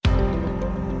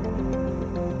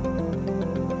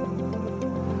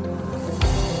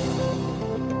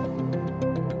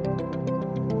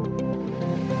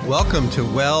Welcome to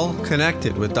Well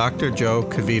Connected with Dr. Joe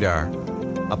Kvedar,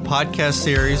 a podcast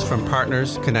series from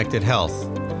Partners Connected Health.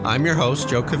 I'm your host,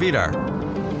 Joe Kvedar.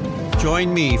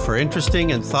 Join me for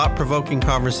interesting and thought-provoking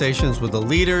conversations with the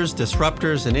leaders,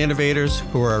 disruptors, and innovators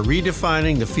who are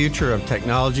redefining the future of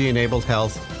technology-enabled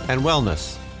health and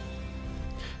wellness.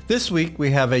 This week,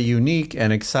 we have a unique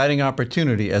and exciting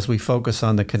opportunity as we focus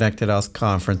on the Connected Health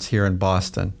Conference here in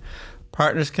Boston.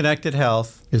 Partners Connected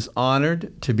Health is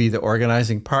honored to be the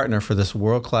organizing partner for this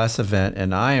world-class event,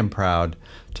 and I am proud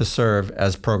to serve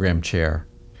as program chair.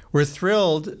 We're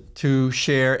thrilled to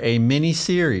share a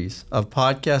mini-series of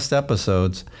podcast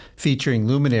episodes featuring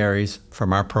luminaries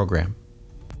from our program.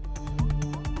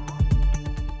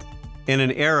 In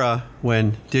an era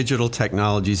when digital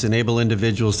technologies enable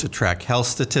individuals to track health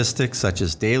statistics such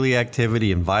as daily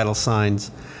activity and vital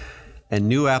signs, and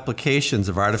new applications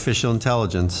of artificial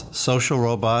intelligence, social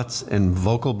robots, and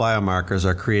vocal biomarkers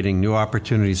are creating new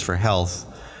opportunities for health,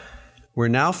 we're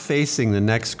now facing the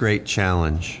next great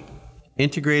challenge: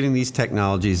 integrating these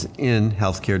technologies in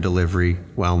healthcare delivery,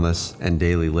 wellness, and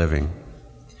daily living.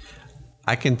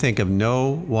 I can think of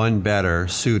no one better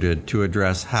suited to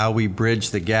address how we bridge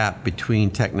the gap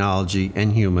between technology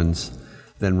and humans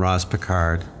than Roz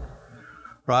Picard.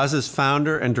 Roz is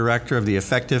founder and director of the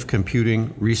Effective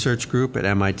Computing Research Group at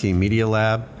MIT Media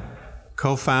Lab,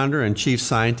 co-founder and chief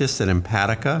scientist at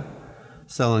Empatica,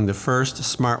 selling the first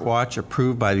smartwatch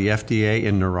approved by the FDA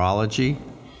in neurology,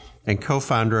 and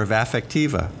co-founder of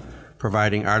Affectiva,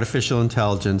 providing artificial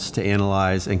intelligence to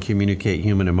analyze and communicate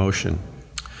human emotion.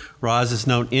 Roz is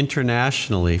known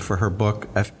internationally for her book,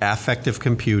 Affective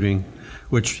Computing,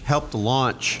 which helped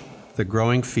launch the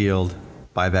growing field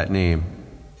by that name.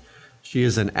 She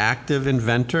is an active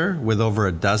inventor with over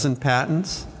a dozen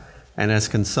patents and has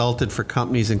consulted for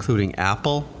companies including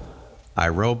Apple,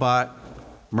 iRobot,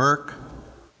 Merck,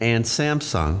 and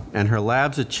Samsung, and her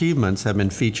lab's achievements have been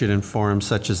featured in forums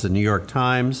such as the New York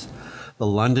Times, the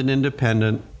London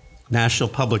Independent, National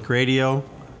Public Radio,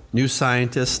 New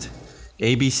Scientist,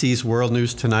 ABC's World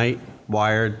News Tonight,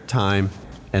 Wired, Time,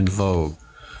 and Vogue.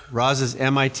 Roz's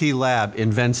MIT lab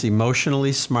invents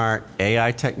emotionally smart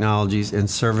AI technologies in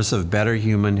service of better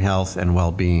human health and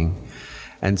well-being.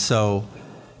 And so,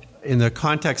 in the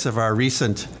context of our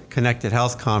recent Connected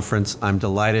Health Conference, I'm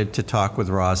delighted to talk with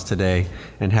Roz today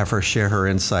and have her share her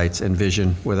insights and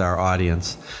vision with our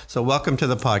audience. So welcome to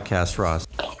the podcast, Roz.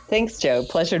 Thanks, Joe.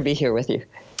 Pleasure to be here with you.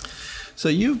 So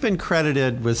you've been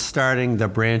credited with starting the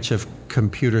branch of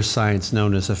computer science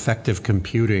known as Effective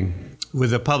Computing,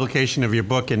 with the publication of your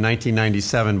book in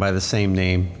 1997 by the same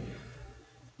name.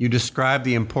 You describe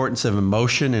the importance of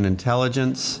emotion and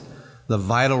intelligence, the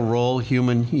vital role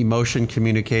human emotion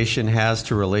communication has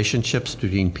to relationships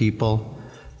between people,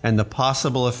 and the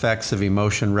possible effects of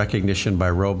emotion recognition by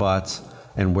robots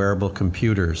and wearable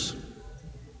computers.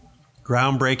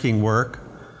 Groundbreaking work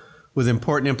with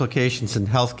important implications in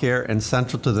healthcare and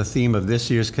central to the theme of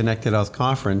this year's Connected Health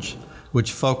Conference,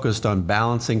 which focused on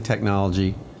balancing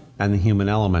technology and the human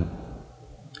element.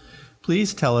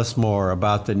 Please tell us more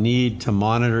about the need to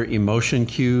monitor emotion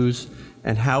cues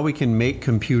and how we can make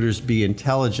computers be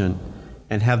intelligent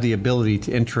and have the ability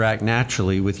to interact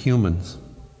naturally with humans.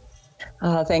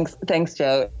 Thanks,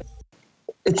 Joe.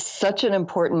 It's such an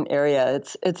important area.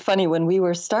 It's funny, when we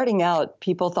were starting out,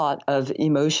 people thought of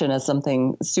emotion as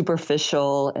something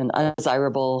superficial and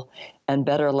undesirable and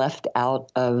better left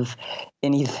out of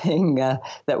anything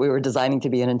that we were designing to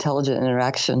be an intelligent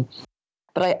interaction.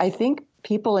 But I think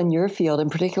people in your field, in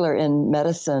particular in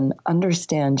medicine,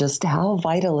 understand just how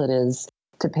vital it is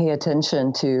to pay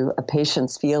attention to a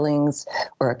patient's feelings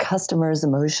or a customer's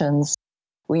emotions.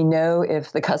 We know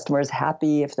if the customer is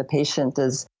happy, if the patient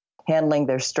is handling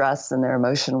their stress and their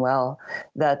emotion well,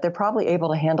 that they're probably able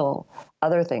to handle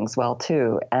other things well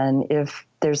too. And if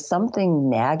there's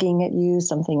something nagging at you,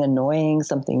 something annoying,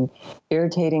 something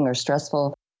irritating or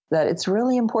stressful, that it's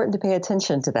really important to pay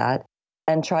attention to that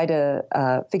and try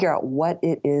to figure out what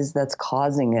it is that's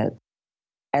causing it,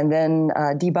 and then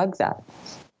debug that.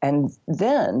 And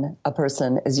then a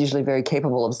person is usually very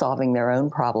capable of solving their own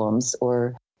problems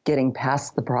or getting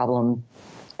past the problem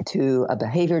to a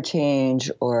behavior change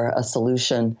or a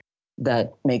solution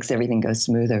that makes everything go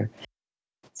smoother.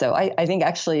 So I think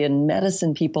actually in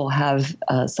medicine, people have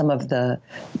some of the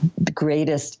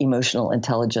greatest emotional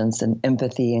intelligence and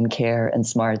empathy and care and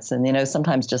smarts. And,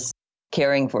 sometimes just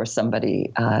caring for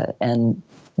somebody and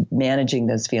managing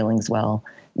those feelings well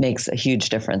makes a huge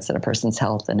difference in a person's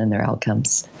health and in their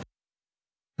outcomes.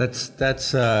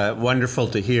 That's wonderful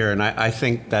to hear. And I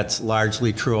think that's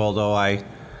largely true, although I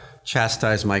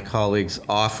chastise my colleagues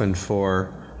often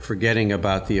for forgetting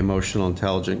about the emotional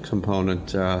intelligence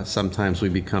component. Sometimes we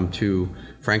become too,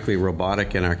 frankly,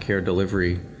 robotic in our care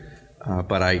delivery.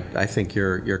 But I think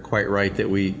you're quite right that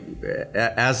we,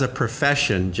 as a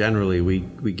profession, generally,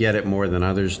 we get it more than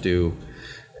others do.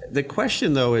 The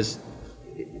question, though, is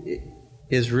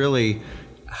really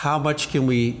how much can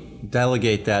we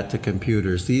delegate that to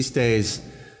computers? These days,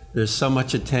 there's so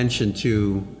much attention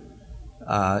to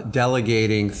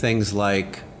delegating things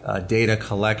like data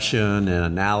collection and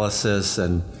analysis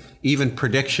and even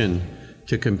prediction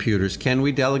to computers. Can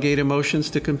we delegate emotions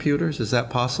to computers? Is that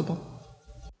possible?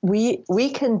 We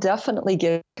can definitely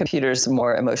give computers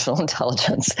more emotional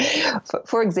intelligence.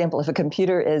 For example, if a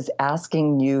computer is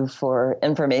asking you for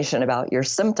information about your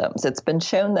symptoms, it's been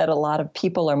shown that a lot of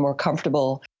people are more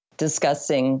comfortable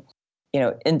discussing,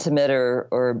 intimate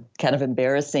or kind of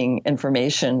embarrassing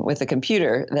information with a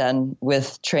computer than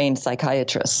with trained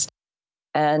psychiatrists.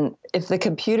 And if the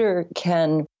computer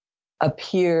can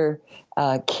appear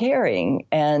caring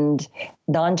and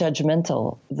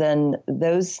non-judgmental, then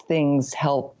those things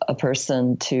help a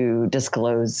person to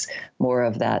disclose more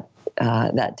of that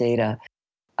data.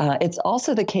 It's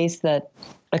also the case that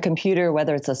a computer,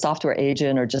 whether it's a software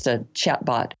agent or just a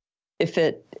chatbot, if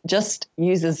it just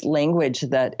uses language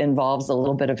that involves a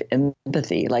little bit of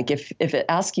empathy, like if it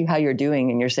asks you how you're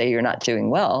doing and you say you're not doing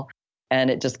well, and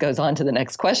it just goes on to the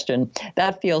next question,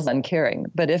 that feels uncaring.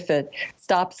 But if it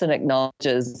stops and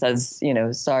acknowledges, says,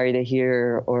 sorry to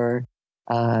hear, or,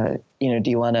 do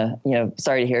you want to,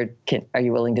 sorry to hear, are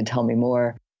you willing to tell me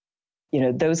more?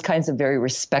 Those kinds of very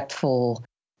respectful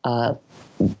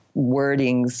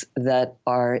wordings that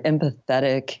are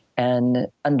empathetic and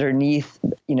underneath,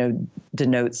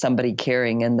 denote somebody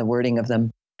caring in the wording of them.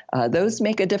 Those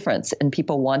make a difference in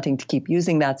people wanting to keep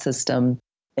using that system,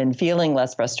 in feeling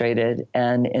less frustrated,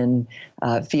 and in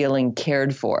feeling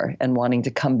cared for and wanting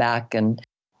to come back and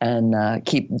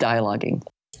keep dialoguing.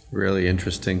 Really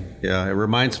interesting. Yeah, it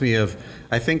reminds me of,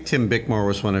 I think Tim Bickmore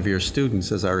was one of your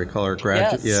students, as I recall, or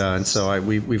graduate. Yes. Yeah, and so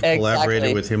we've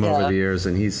collaborated with him over the years,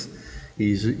 and he's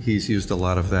used a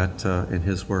lot of that in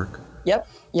his work.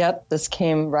 Yep. This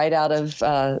came right out of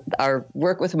our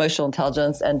work with emotional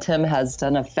intelligence, and Tim has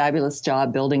done a fabulous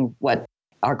job building what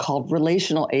are called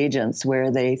relational agents,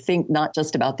 where they think not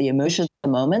just about the emotions of the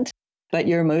moment, but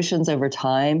your emotions over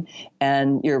time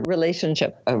and your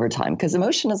relationship over time. Because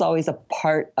emotion is always a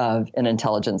part of an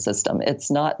intelligent system.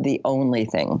 It's not the only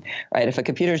thing, right? If a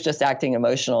computer is just acting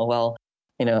emotional, well,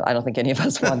 I don't think any of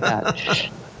us want that.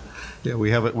 Yeah, we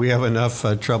have enough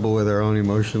trouble with our own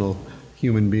emotional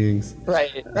human beings.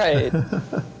 Right.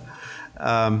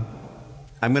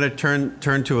 I'm going to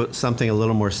turn to something a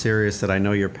little more serious that I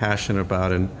know you're passionate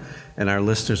about, and our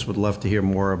listeners would love to hear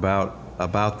more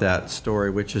about that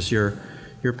story, which is your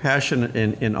passion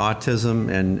in autism.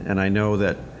 And I know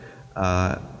that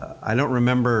I don't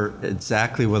remember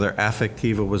exactly whether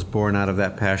Affectiva was born out of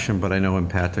that passion, but I know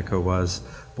Empatica was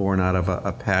born out of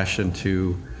a passion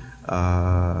to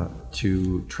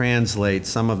translate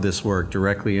some of this work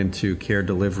directly into care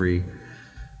delivery.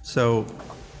 So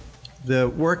the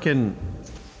work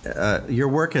your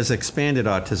work has expanded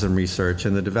autism research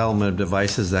and the development of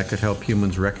devices that could help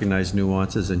humans recognize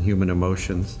nuances in human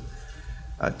emotions.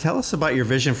 Tell us about your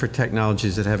vision for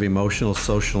technologies that have emotional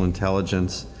social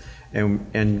intelligence,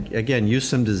 and again, use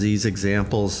some disease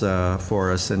examples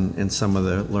for us and some of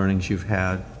the learnings you've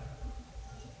had.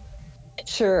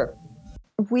 Sure.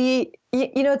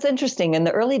 It's interesting. In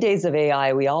the early days of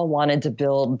AI, we all wanted to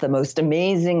build the most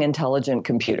amazing intelligent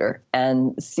computer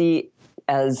and see,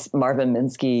 as Marvin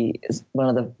Minsky, one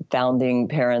of the founding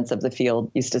parents of the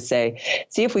field, used to say,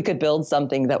 see if we could build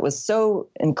something that was so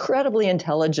incredibly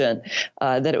intelligent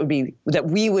that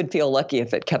we would feel lucky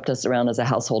if it kept us around as a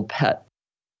household pet.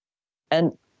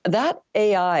 And that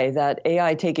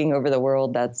AI taking over the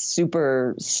world, that's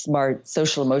super smart,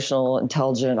 social, emotional,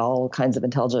 intelligent, all kinds of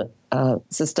intelligent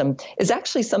system, is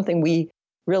actually something we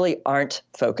really aren't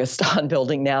focused on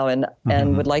building now, and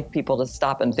would like people to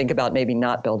stop and think about maybe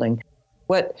not building.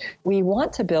 What we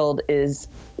want to build is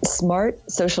smart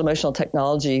social emotional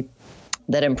technology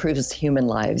that improves human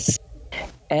lives.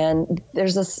 And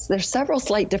there's several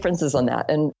slight differences on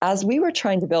that. And as we were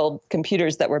trying to build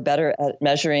computers that were better at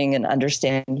measuring and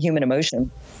understanding human emotion,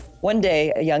 one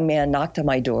day a young man knocked on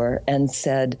my door and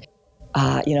said,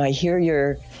 I hear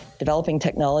you're developing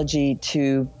technology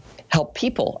to help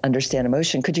people understand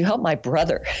emotion. Could you help my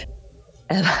brother?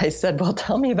 And I said, well,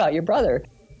 tell me about your brother.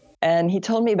 And he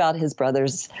told me about his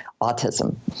brother's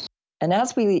autism. And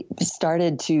as we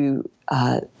started to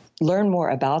learn more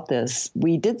about this,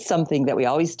 we did something that we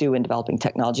always do in developing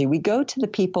technology. We go to the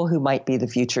people who might be the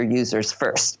future users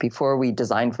first before we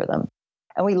design for them.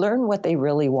 and we learn what they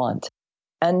really want.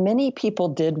 And many people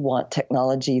did want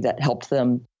technology that helped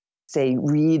them, say,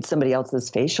 read somebody else's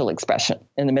facial expression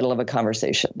in the middle of a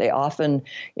conversation. They often,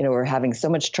 were having so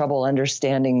much trouble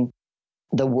understanding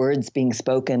the words being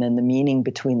spoken and the meaning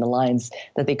between the lines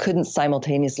that they couldn't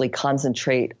simultaneously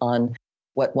concentrate on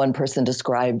what one person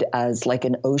described as like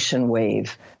an ocean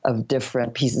wave of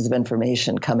different pieces of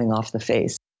information coming off the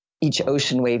face, each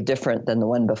ocean wave different than the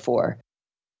one before.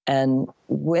 And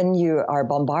when you are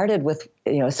bombarded with,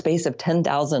 a space of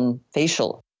 10,000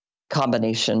 facial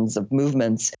combinations of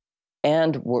movements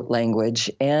and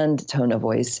language and tone of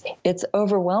voice, it's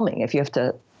overwhelming if you have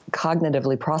to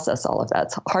cognitively process all of that.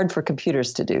 It's hard for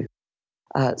computers to do.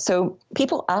 So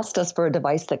people asked us for a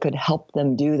device that could help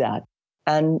them do that.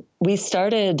 And we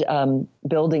started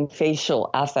building facial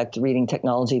affect reading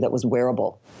technology that was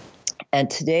wearable. And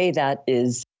today that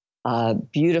is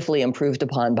beautifully improved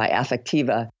upon by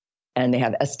Affectiva. And they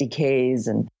have SDKs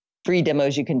and free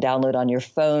demos you can download on your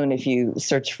phone if you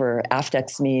search for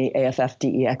AffDexMe,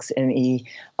 AffDexMe,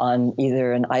 on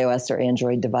either an iOS or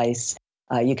Android device.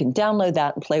 You can download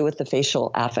that and play with the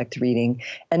facial affect reading.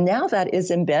 And now that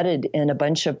is embedded in a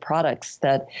bunch of products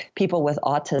that people with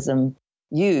autism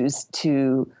use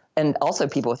to, and also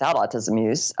people without autism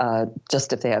use,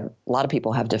 just if they have, a lot of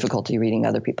people have difficulty reading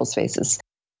other people's faces.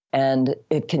 And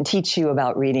it can teach you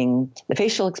about reading the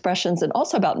facial expressions and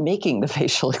also about making the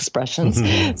facial expressions,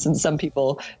 since some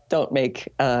people don't make,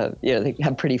 they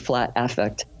have pretty flat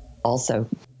affect also.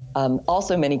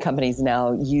 Also, many companies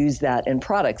now use that in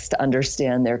products to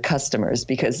understand their customers,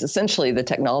 because essentially the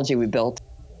technology we built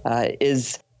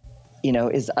is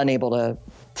unable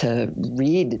to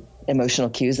read emotional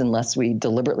cues unless we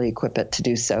deliberately equip it to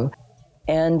do so.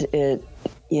 And it,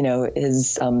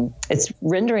 is it's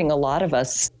rendering a lot of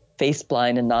us face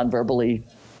blind and non-verbally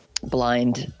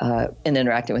blind in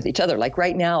interacting with each other. Like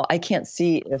right now, I can't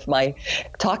see if my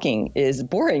talking is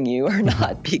boring you or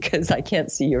not because I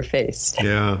can't see your face.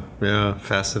 Yeah,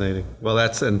 fascinating. Well,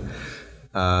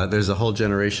 there's a whole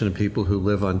generation of people who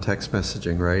live on text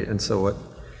messaging, right? And so what?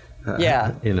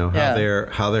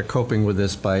 How they're coping with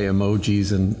this by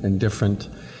emojis and different.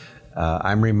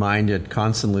 I'm reminded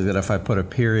constantly that if I put a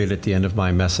period at the end of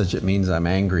my message, it means I'm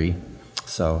angry.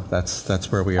 So that's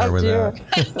where we are with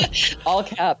that. All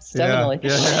caps, definitely.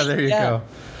 Yeah, there you go.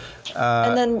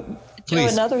 And then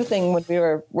another thing, when we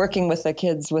were working with the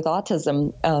kids with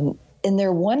autism, in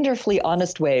their wonderfully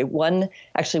honest way, one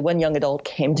young adult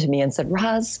came to me and said,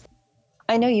 "Roz,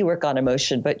 I know you work on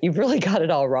emotion, but you've really got it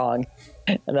all wrong."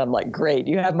 And I'm like, "Great,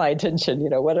 you have my attention.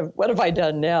 What have I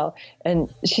done now?"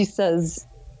 And she says,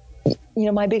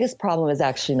 "My biggest problem is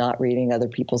actually not reading other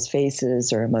people's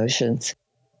faces or emotions."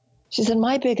 She said,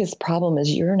 "My biggest problem is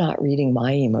you're not reading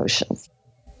my emotions."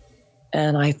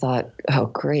 And I thought, oh,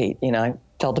 great. I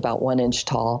felt about 1 inch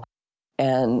tall.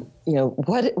 And,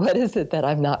 what is it that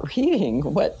I'm not reading?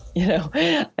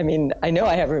 I know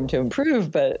I have room to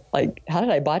improve, but how did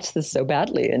I botch this so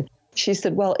badly? And she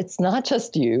said, "Well, it's not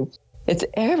just you. It's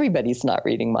everybody's not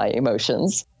reading my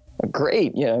emotions."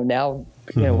 Great. Now,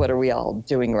 what are we all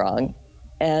doing wrong?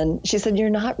 And she said, "You're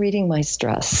not reading my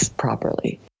stress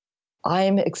properly.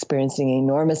 I'm experiencing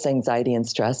enormous anxiety and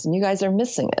stress, and you guys are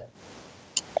missing it."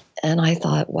 And I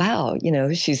thought, wow,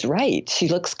 she's right. She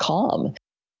looks calm.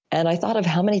 And I thought of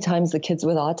how many times the kids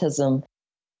with autism,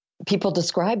 people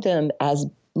describe them as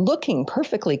looking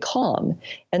perfectly calm.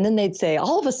 And then they'd say,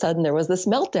 all of a sudden there was this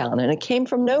meltdown and it came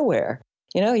from nowhere.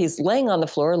 He's laying on the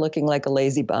floor looking like a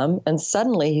lazy bum, and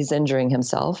suddenly he's injuring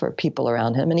himself or people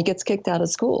around him, and he gets kicked out of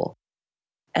school.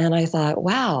 And I thought,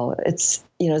 wow, is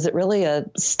it really a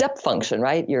step function,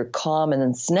 right? You're calm and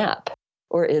then snap,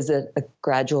 or is it a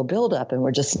gradual buildup and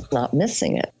we're just not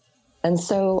missing it? And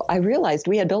so I realized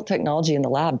we had built technology in the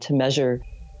lab to measure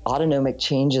autonomic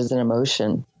changes in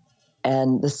emotion.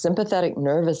 And the sympathetic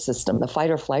nervous system, the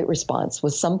fight or flight response,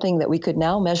 was something that we could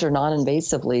now measure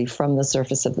non-invasively from the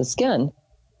surface of the skin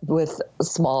with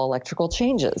small electrical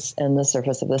changes in the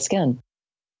surface of the skin.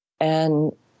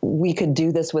 And we could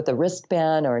do this with a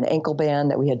wristband or an ankle band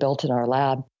that we had built in our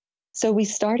lab. So we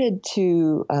started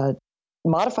to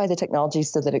modify the technology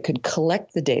so that it could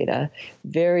collect the data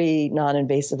very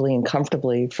non-invasively and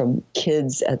comfortably from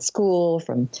kids at school,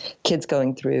 from kids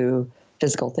going through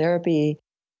physical therapy.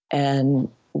 And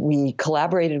we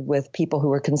collaborated with people who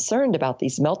were concerned about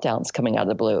these meltdowns coming out of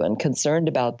the blue and concerned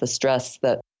about the stress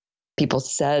that people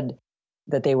said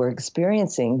that they were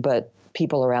experiencing, but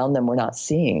people around them were not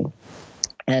seeing.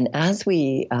 And as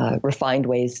we refined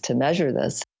ways to measure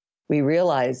this, we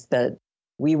realized that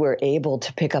we were able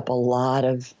to pick up a lot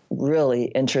of really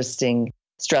interesting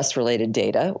stress-related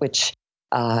data, which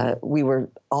we were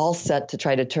all set to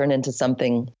try to turn into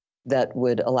something that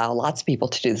would allow lots of people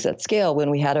to do this at scale, when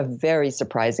we had a very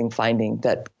surprising finding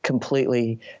that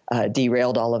completely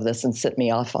derailed all of this and set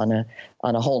me off on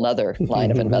a whole nother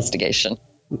line of investigation.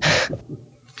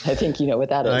 I think you know what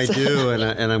that is. I do,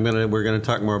 and we're gonna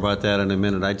talk more about that in a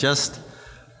minute.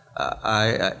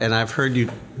 I've heard you.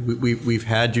 We've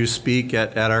had you speak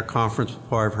at our conference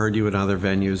before. I've heard you in other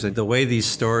venues, and the way these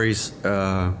stories.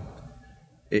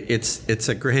 It's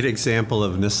a great example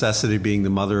of necessity being the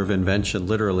mother of invention,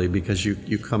 literally, because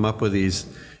you come up with these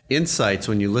insights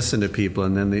when you listen to people,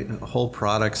 and then the whole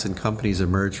products and companies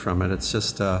emerge from it. It's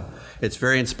just it's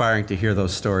very inspiring to hear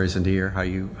those stories and to hear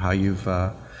how you've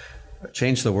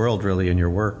changed the world really in your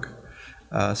work.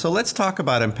 So let's talk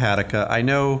about Empatica. I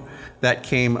know that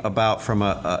came about from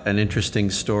an interesting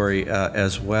story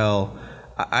as well.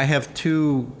 I have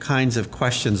two kinds of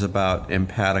questions about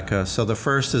Empatica. So the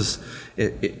first is,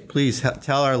 please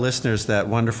tell our listeners that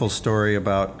wonderful story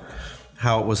about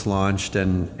how it was launched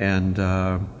and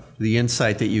the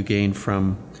insight that you gained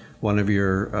from one of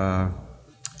your,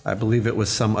 I believe it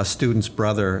was a student's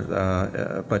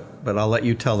brother, but I'll let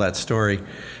you tell that story.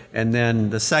 And then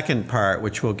the second part,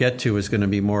 which we'll get to, is going to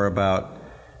be more about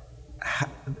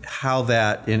how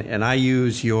that, and I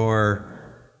use your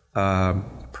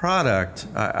product.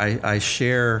 I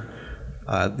share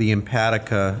the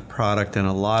Empatica product in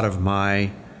a lot of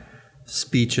my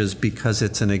speeches because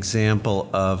it's an example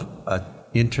of an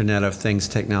Internet of Things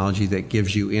technology that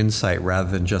gives you insight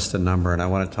rather than just a number. And I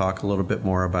want to talk a little bit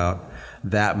more about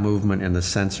that movement in the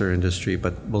sensor industry,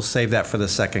 but we'll save that for the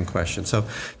second question. So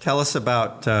tell us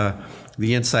about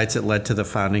the insights that led to the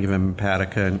founding of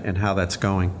Empatica and how that's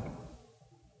going.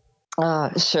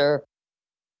 Sure.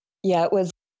 Yeah, it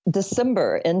was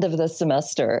December, end of the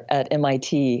semester at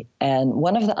MIT, and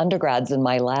one of the undergrads in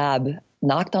my lab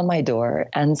knocked on my door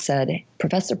and said,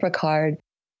 "Professor Pickard,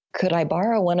 could I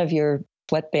borrow one of your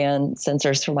sweatband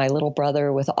sensors for my little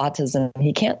brother with autism?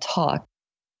 He can't talk,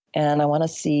 and I want to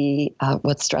see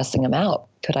what's stressing him out.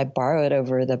 Could I borrow it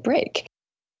over the break?"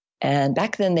 And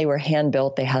back then they were hand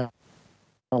built. They had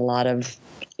a lot of,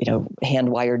 hand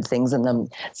wired things in them.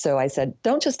 So I said,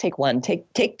 "Don't just take one,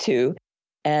 take two.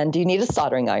 And do you need a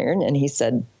soldering iron?" And he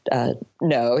said,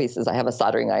 "No." He says, "I have a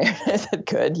soldering iron." I said,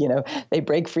 "Good. They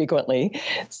break frequently."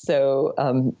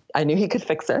 So I knew he could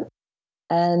fix it.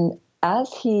 And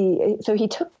so he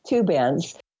took two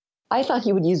bands. I thought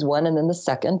he would use one and then the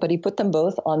second, but he put them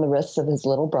both on the wrists of his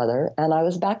little brother. And I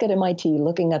was back at MIT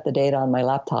looking at the data on my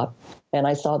laptop, and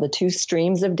I saw the two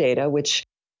streams of data, which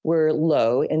were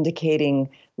low, indicating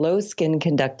low skin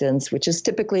conductance, which is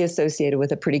typically associated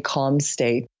with a pretty calm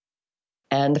state.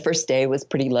 And the first day was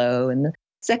pretty low, and the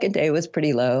second day was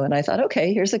pretty low. And I thought,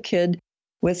 okay, here's a kid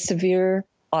with severe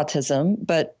autism,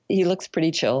 but he looks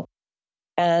pretty chill.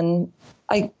 And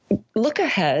I look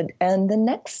ahead, and the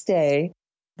next day,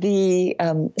 the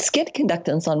skin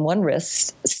conductance on one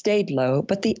wrist stayed low,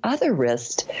 but the other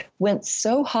wrist went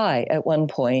so high at one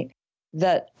point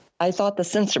that I thought the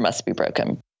sensor must be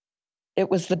broken. It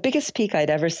was the biggest peak I'd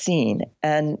ever seen.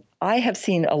 And I have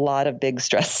seen a lot of big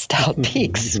stressed out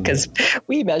peaks because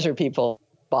we measure people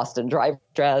Boston drive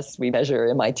stress, we measure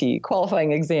MIT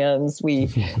qualifying exams, we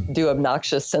do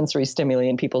obnoxious sensory stimuli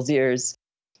in people's ears,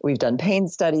 we've done pain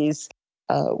studies,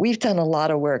 we've done a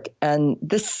lot of work. And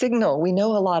this signal, we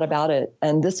know a lot about it,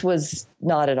 and this was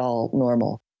not at all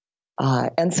normal.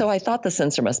 And so I thought the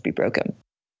sensor must be broken.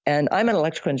 And I'm an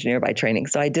electrical engineer by training,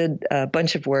 so I did a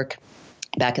bunch of work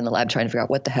back in the lab trying to figure out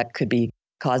what the heck could be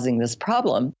causing this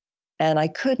problem. And I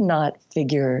could not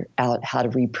figure out how to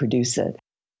reproduce it.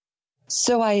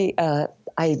 So I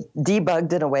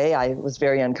debugged in a way I was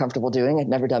very uncomfortable doing, I'd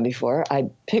never done before. I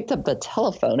picked up the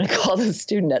telephone and called a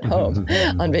student at home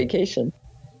on vacation.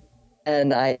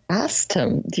 And I asked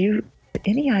him, "Do you have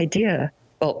any idea?"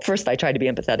 Well, first I tried to be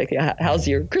empathetic. How's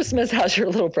your Christmas? How's your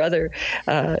little brother?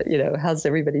 How's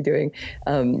everybody doing?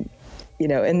 And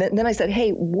then I said,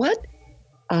 "Hey, what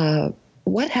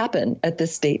happened at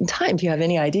this date and time? Do you have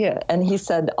any idea?" And he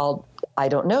said, "I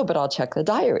don't know, but I'll check the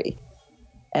diary."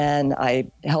 And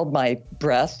I held my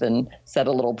breath and said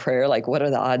a little prayer, like, what are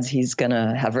the odds he's going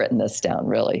to have written this down,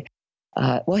 really?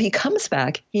 Well, he comes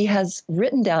back. He has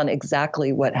written down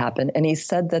exactly what happened. And he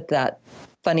said that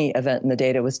funny event in the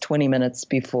data was 20 minutes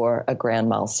before a grand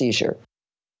mal seizure.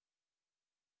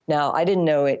 Now, I didn't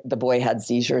know the boy had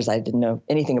seizures. I didn't know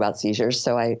anything about seizures.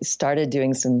 So I started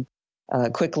doing some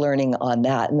quick learning on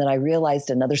that. And then I realized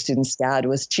another student's dad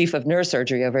was chief of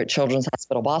neurosurgery over at Children's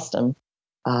Hospital Boston.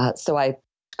 So I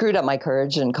screwed up my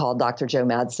courage and called Dr. Joe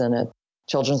Madsen at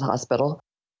Children's Hospital.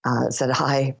 Said,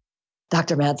 "Hi,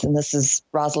 Dr. Madsen, this is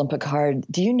Rosalind Picard.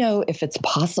 Do you know if it's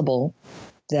possible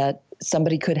that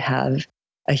somebody could have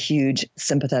a huge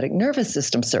sympathetic nervous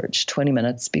system surge 20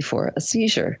 minutes before a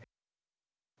seizure?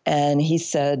 And he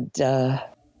said,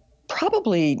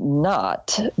 probably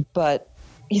not. But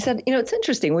he said, it's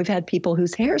interesting. We've had people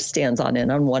whose hair stands on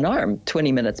end on one arm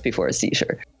 20 minutes before a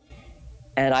seizure.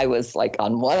 And I was like,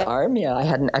 on one arm? Yeah, I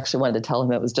hadn't actually wanted to tell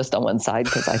him it was just on one side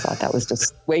because I thought that was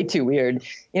just way too weird.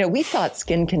 We thought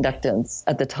skin conductance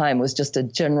at the time was just a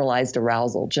generalized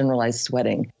arousal, generalized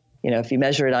sweating. If you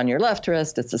measure it on your left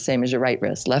wrist, it's the same as your right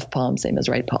wrist. Left palm, same as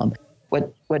right palm.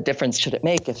 What difference should it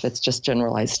make if it's just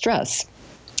generalized stress?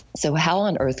 So how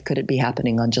on earth could it be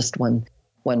happening on just one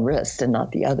wrist and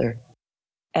not the other?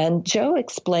 And Joe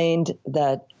explained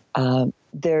that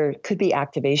there could be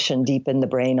activation deep in the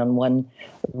brain on one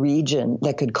region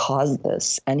that could cause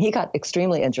this. And he got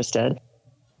extremely interested.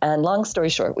 And long story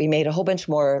short, we made a whole bunch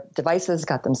more devices,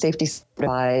 got them safety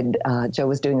certified. Joe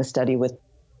was doing a study with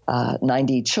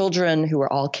 90 children who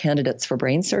were all candidates for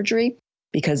brain surgery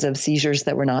because of seizures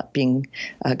that were not being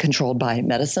controlled by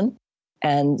medicine.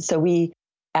 And so we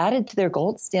added to their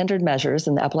gold standard measures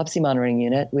in the epilepsy monitoring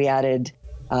unit, we added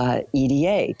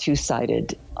EDA,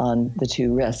 two-sided on the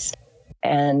two wrists.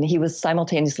 And he was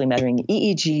simultaneously measuring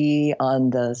EEG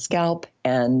on the scalp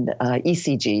and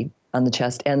ECG on the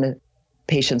chest, and the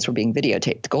patients were being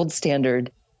videotaped. Gold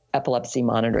standard epilepsy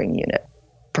monitoring unit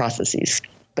processes,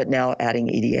 but now adding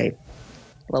EDA.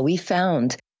 Well, we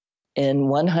found in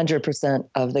 100%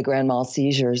 of the grand mal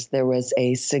seizures, there was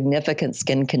a significant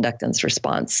skin conductance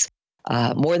response,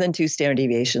 more than 2 standard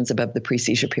deviations above the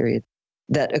pre-seizure period,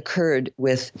 that occurred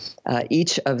with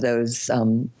each of those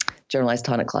generalized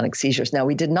tonic-clonic seizures. Now,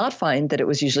 we did not find that it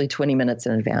was usually 20 minutes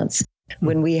in advance.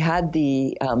 When we had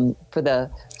for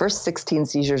the first 16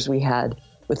 seizures we had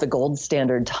with the gold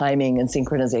standard timing and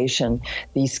synchronization,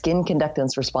 the skin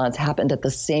conductance response happened at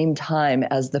the same time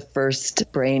as the first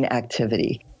brain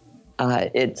activity.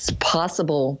 It's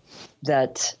possible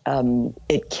that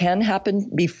it can happen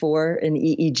before an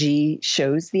EEG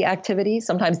shows the activity.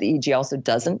 Sometimes the EEG also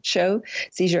doesn't show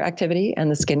seizure activity, and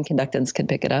the skin conductance can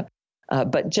pick it up.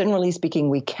 But generally speaking,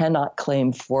 we cannot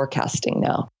claim forecasting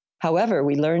now. However,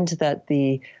 we learned that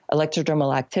the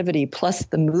electrodermal activity plus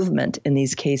the movement in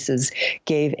these cases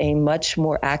gave a much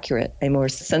more accurate, a more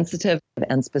sensitive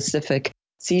and specific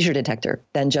seizure detector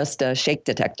than just a shake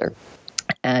detector.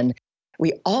 And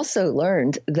we also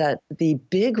learned that the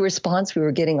big response we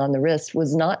were getting on the wrist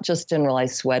was not just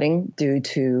generalized sweating due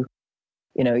to,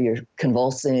 you're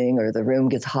convulsing or the room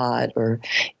gets hot or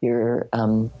you're,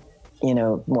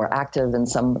 more active in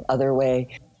some other way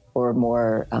or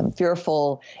more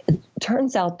fearful. It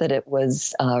turns out that it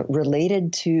was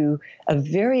related to a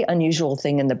very unusual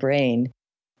thing in the brain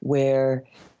where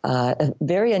a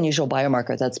very unusual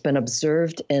biomarker that's been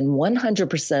observed in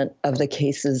 100% of the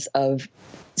cases of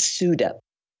SUDEP.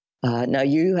 Now,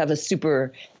 you have a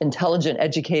super intelligent,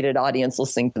 educated audience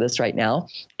listening to this right now,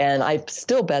 and I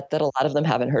still bet that a lot of them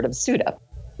haven't heard of SUDEP,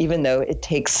 even though it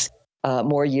takes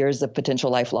more years of potential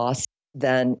life loss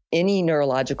than any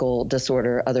neurological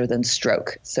disorder other than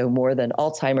stroke. So more than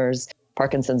Alzheimer's,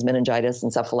 Parkinson's, meningitis,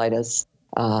 encephalitis,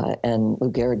 and Lou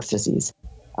Gehrig's disease.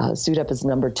 SUDEP is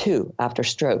number 2 after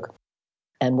stroke.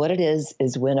 And what it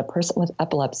is when a person with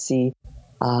epilepsy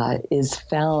is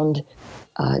found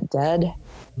dead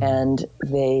and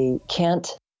they can't,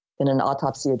 in an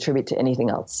autopsy, attribute to anything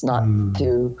else, not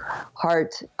to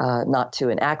heart, not to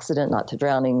an accident, not to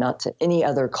drowning, not to any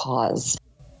other cause.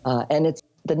 And it's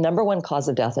the number 1 cause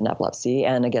of death in epilepsy,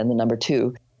 and again, the number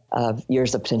 2 of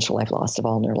years of potential life loss of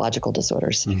all neurological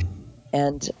disorders.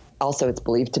 And also it's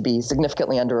believed to be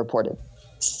significantly underreported.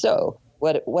 So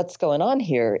what's going on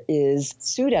here is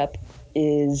SUDEP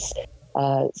is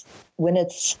when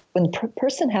a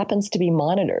person happens to be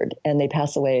monitored and they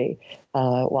pass away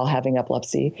while having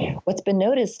epilepsy, what's been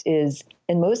noticed is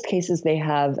in most cases they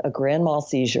have a grand mal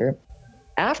seizure.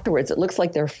 Afterwards, it looks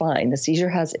like they're fine. The seizure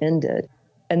has ended.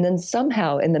 And then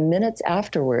somehow in the minutes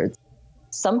afterwards,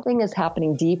 something is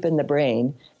happening deep in the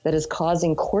brain that is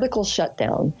causing cortical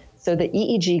shutdown. So the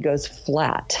EEG goes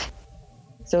flat.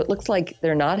 So it looks like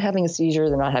they're not having a seizure.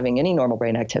 They're not having any normal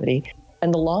brain activity.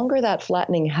 And the longer that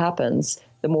flattening happens,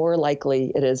 the more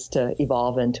likely it is to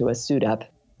evolve into a SUDEP.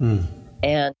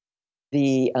 And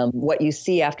the what you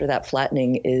see after that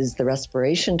flattening is the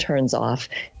respiration turns off,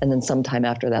 and then sometime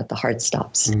after that, the heart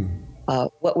stops.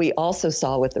 What we also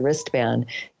saw with the wristband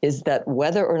is that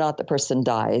whether or not the person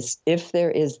dies, if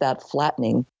there is that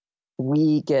flattening,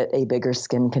 we get a bigger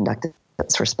skin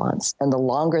conductance response. And the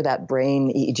longer that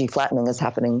brain EEG flattening is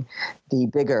happening, the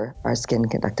bigger our skin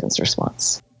conductance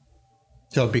response.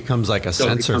 So it becomes like a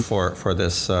sensor for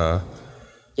this yes,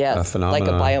 like a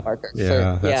phenomenon. biomarker.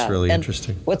 Yeah, that's really and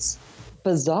interesting. What's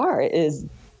bizarre is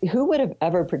who would have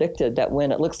ever predicted that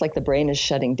when it looks like the brain is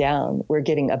shutting down, we're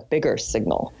getting a bigger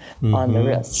signal on the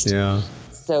wrist. Yeah.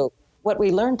 So what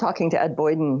we learned talking to Ed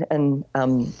Boyden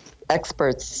and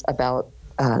experts about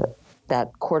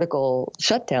that cortical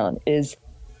shutdown is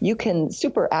you can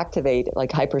super activate,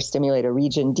 like hyperstimulate a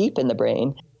region deep in the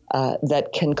brain that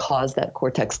can cause that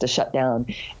cortex to shut down.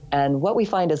 And what we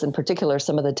find is in particular,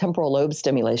 some of the temporal lobe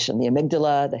stimulation, the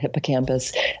amygdala, the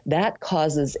hippocampus, that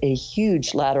causes a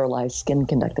huge lateralized skin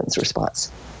conductance response.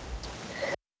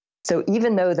 So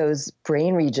even though those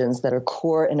brain regions that are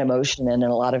core in emotion and in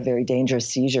a lot of very dangerous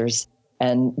seizures,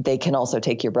 and they can also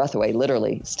take your breath away,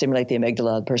 literally stimulate the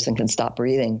amygdala, the person can stop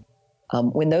breathing.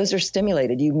 When those are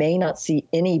stimulated, you may not see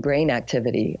any brain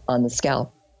activity on the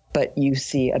scalp, but you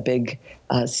see a big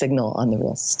signal on the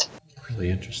wrist. Really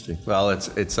interesting. Well,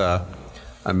 it's a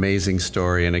amazing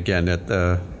story, and again,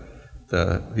 the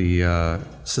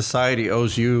society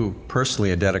owes you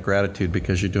personally a debt of gratitude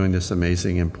because you're doing this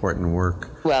amazing, important work.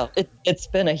 Well, it's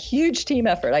been a huge team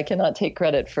effort. I cannot take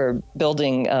credit for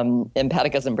building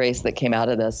Empatica's Embrace that came out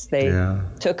of this. They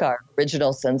took our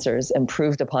original sensors,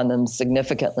 improved upon them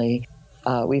significantly.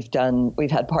 We've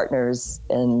had partners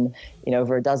in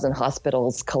over a dozen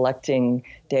hospitals collecting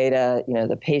data.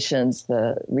 The patients,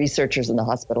 the researchers in the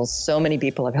hospitals. So many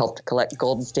people have helped collect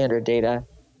gold standard data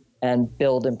and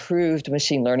build improved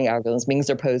machine learning algorithms. Ming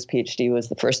Zerpo's PhD was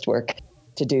the first work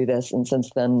to do this, and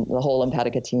since then the whole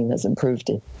Empatica team has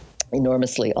improved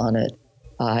enormously on it.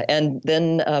 And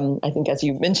then I think, as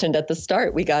you mentioned at the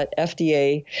start, we got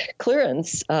FDA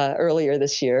clearance earlier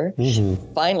this year,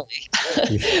 finally,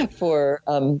 for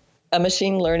a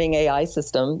machine learning AI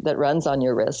system that runs on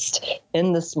your wrist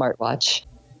in the smartwatch,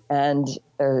 and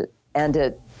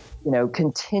it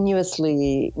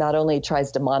continuously not only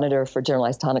tries to monitor for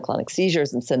generalized tonic-clonic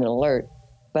seizures and send an alert,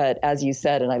 but as you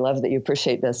said, and I love that you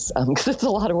appreciate this because it's a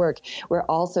lot of work, we're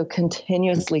also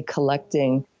continuously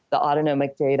collecting the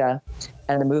autonomic data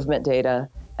and the movement data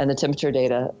and the temperature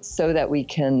data so that we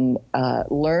can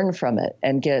learn from it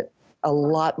and get a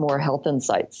lot more health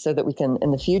insights so that we can,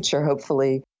 in the future,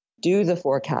 hopefully do the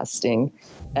forecasting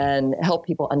and help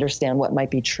people understand what might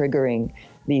be triggering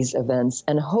these events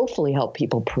and hopefully help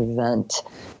people prevent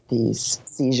these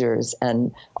seizures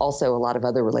and also a lot of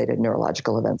other related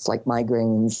neurological events like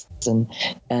migraines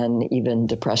and even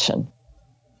depression.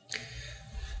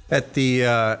 At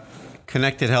the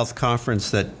Connected Health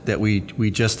conference that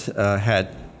we just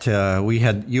had,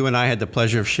 you and I had the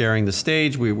pleasure of sharing the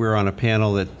stage. We were on a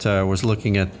panel that was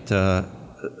looking at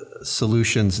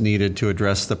solutions needed to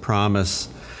address the promise,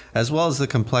 as well as the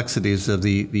complexities of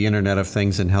the Internet of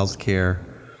Things in healthcare.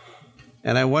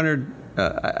 And I wondered,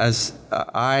 as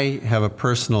I have a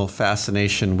personal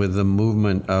fascination with the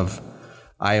movement of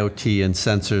IoT and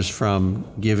sensors from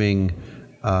giving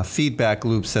feedback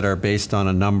loops that are based on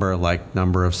a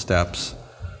number of steps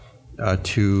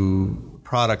to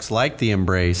products like the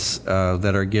Embrace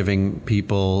that are giving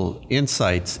people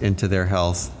insights into their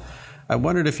health. I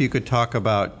wondered if you could talk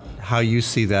about how you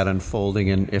see that unfolding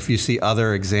and if you see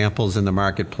other examples in the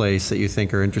marketplace that you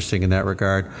think are interesting in that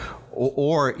regard,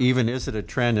 or even is it a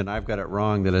trend and I've got it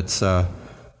wrong that it's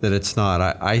not.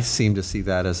 I seem to see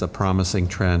that as a promising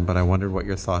trend, but I wondered what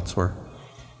your thoughts were.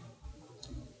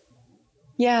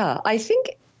 Yeah, I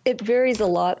think it varies a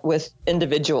lot with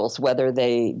individuals, whether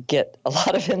they get a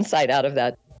lot of insight out of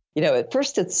that. At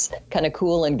first it's kind of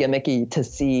cool and gimmicky to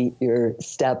see your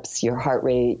steps, your heart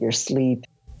rate, your sleep.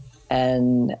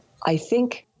 And I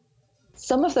think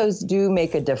some of those do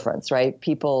make a difference, right?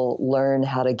 People learn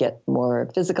how to get more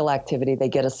physical activity. They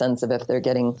get a sense of if they're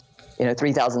getting,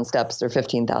 3,000 steps or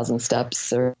 15,000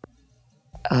 steps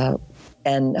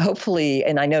and hopefully,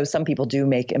 and I know some people do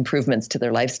make improvements to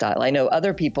their lifestyle. I know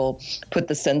other people put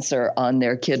the sensor on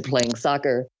their kid playing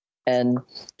soccer and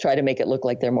try to make it look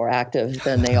like they're more active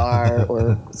than they are,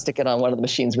 or stick it on one of the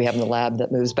machines we have in the lab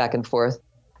that moves back and forth.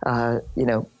 There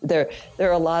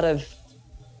are a lot of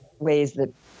ways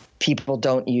that people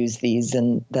don't use these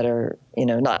and that are,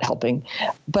 not helping.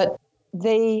 But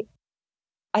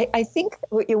I think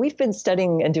we've been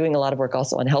studying and doing a lot of work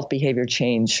also on health behavior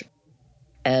change.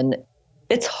 And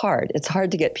it's hard. It's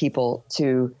hard to get people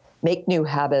to make new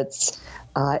habits.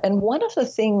 And one of the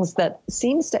things that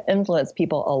seems to influence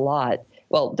people a lot,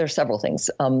 well, there's several things.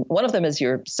 One of them is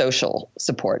your social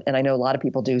support. And I know a lot of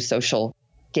people do social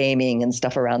gaming and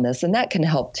stuff around this, and that can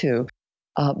help too.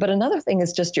 But another thing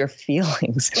is just your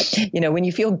feelings. When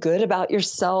you feel good about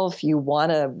yourself, you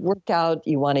want to work out,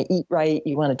 you want to eat right,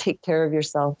 you want to take care of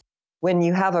yourself. when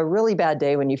you have a really bad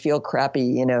day, when you feel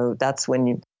crappy, that's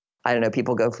when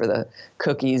people go for the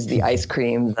cookies, the ice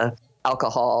cream, the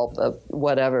alcohol, the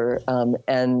whatever.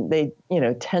 And they,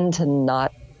 tend to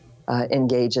not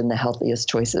engage in the healthiest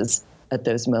choices at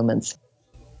those moments.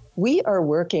 We are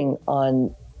working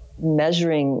on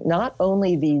measuring not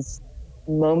only these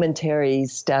momentary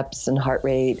steps and heart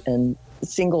rate and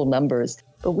single numbers,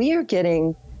 but we are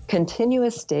getting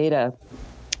continuous data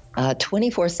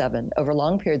 24/7 over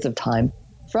long periods of time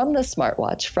from the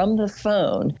smartwatch, from the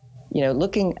phone,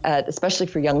 looking at, especially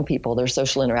for young people, their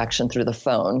social interaction through the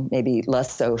phone, maybe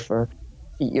less so for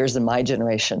years in my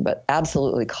generation, but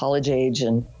absolutely college age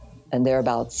and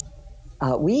thereabouts.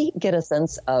 We get a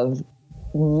sense of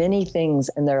many things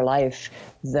in their life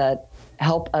that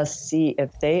help us see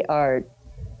if they are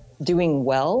doing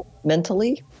well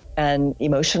mentally and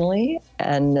emotionally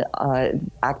and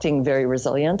acting very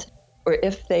resilient, or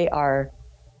if they are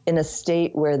in a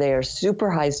state where they are super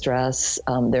high stress,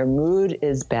 their mood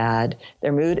is bad,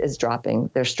 their mood is dropping,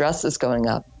 their stress is going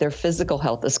up, their physical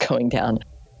health is going down,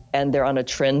 and they're on a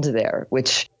trend there,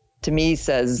 which to me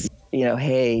says,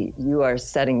 hey, you are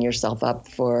setting yourself up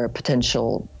for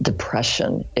potential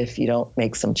depression if you don't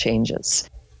make some changes.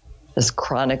 This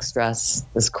chronic stress,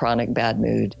 this chronic bad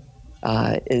mood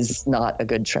is not a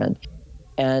good trend.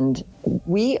 And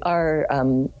we are,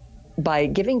 by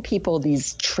giving people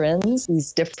these trends,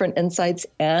 these different insights,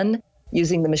 and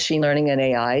using the machine learning and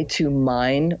AI to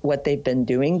mine what they've been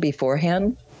doing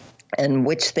beforehand and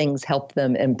which things help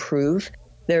them improve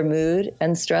their mood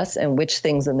and stress and which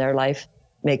things in their life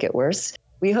make it worse.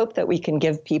 We hope that we can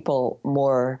give people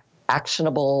more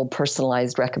actionable,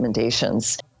 personalized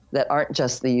recommendations that aren't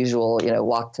just the usual,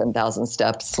 walk 10,000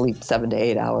 steps, sleep 7 to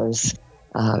 8 hours,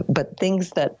 but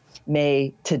things that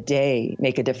may today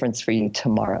make a difference for you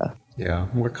tomorrow. Yeah,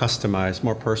 more customized,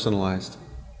 more personalized.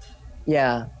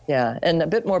 Yeah, and a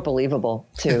bit more believable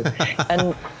too.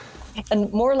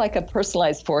 And more like a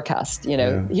personalized forecast.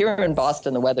 Here in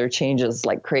Boston, the weather changes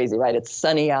like crazy, right? It's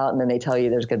sunny out, and then they tell you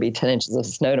there's going to be 10 inches of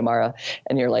snow tomorrow,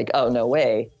 and you're like, oh, no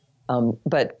way.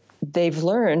 But they've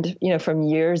learned, from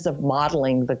years of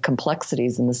modeling the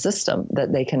complexities in the system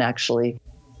that they can actually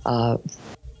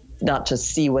not just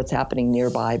see what's happening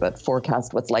nearby, but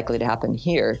forecast what's likely to happen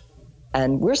here.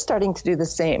 And we're starting to do the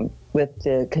same with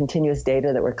the continuous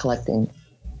data that we're collecting.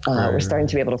 We're starting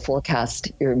to be able to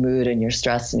forecast your mood and your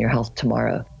stress and your health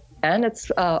tomorrow. And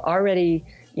it's already,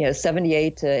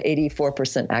 78 to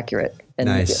 84% accurate in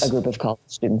a group of college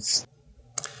students.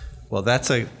 Well, that's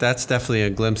definitely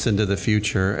a glimpse into the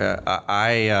future.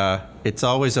 It's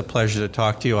always a pleasure to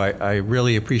talk to you. I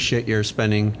really appreciate your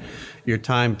spending your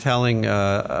time telling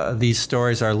these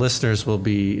stories. Our listeners will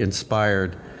be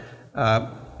inspired.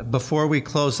 Before we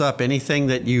close up, anything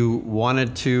that you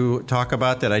wanted to talk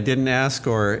about that I didn't ask,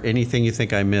 or anything you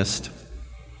think I missed?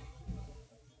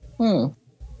 No,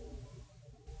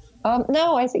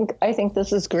 I think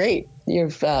this is great.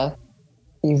 You've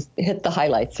hit the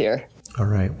highlights here. All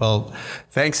right. Well,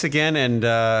 thanks again, and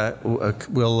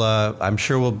I'm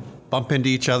sure we'll bump into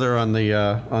each other on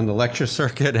the lecture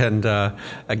circuit. And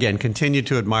again, continue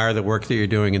to admire the work that you're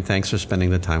doing, and thanks for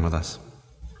spending the time with us.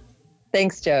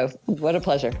 Thanks, Joe. What a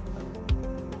pleasure.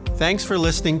 Thanks for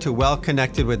listening to Well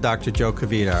Connected with Dr. Joe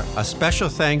Kvedar. A special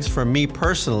thanks from me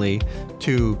personally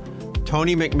to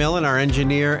Tony McMillan, our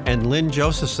engineer, and Lynn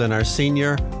Josephson, our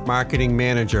senior marketing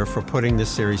manager, for putting this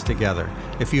series together.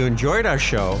 If you enjoyed our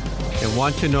show and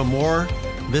want to know more,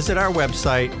 visit our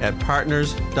website at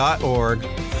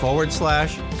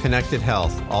partners.org/Connected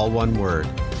Health, all one word.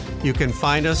 You can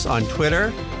find us on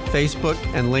Twitter, Facebook,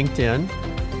 and LinkedIn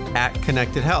at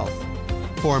Connected Health.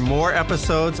 For more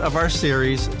episodes of our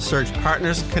series, search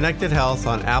Partners Connected Health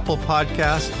on Apple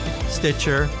Podcasts,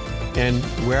 Stitcher, and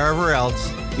wherever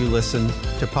else you listen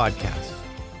to podcasts.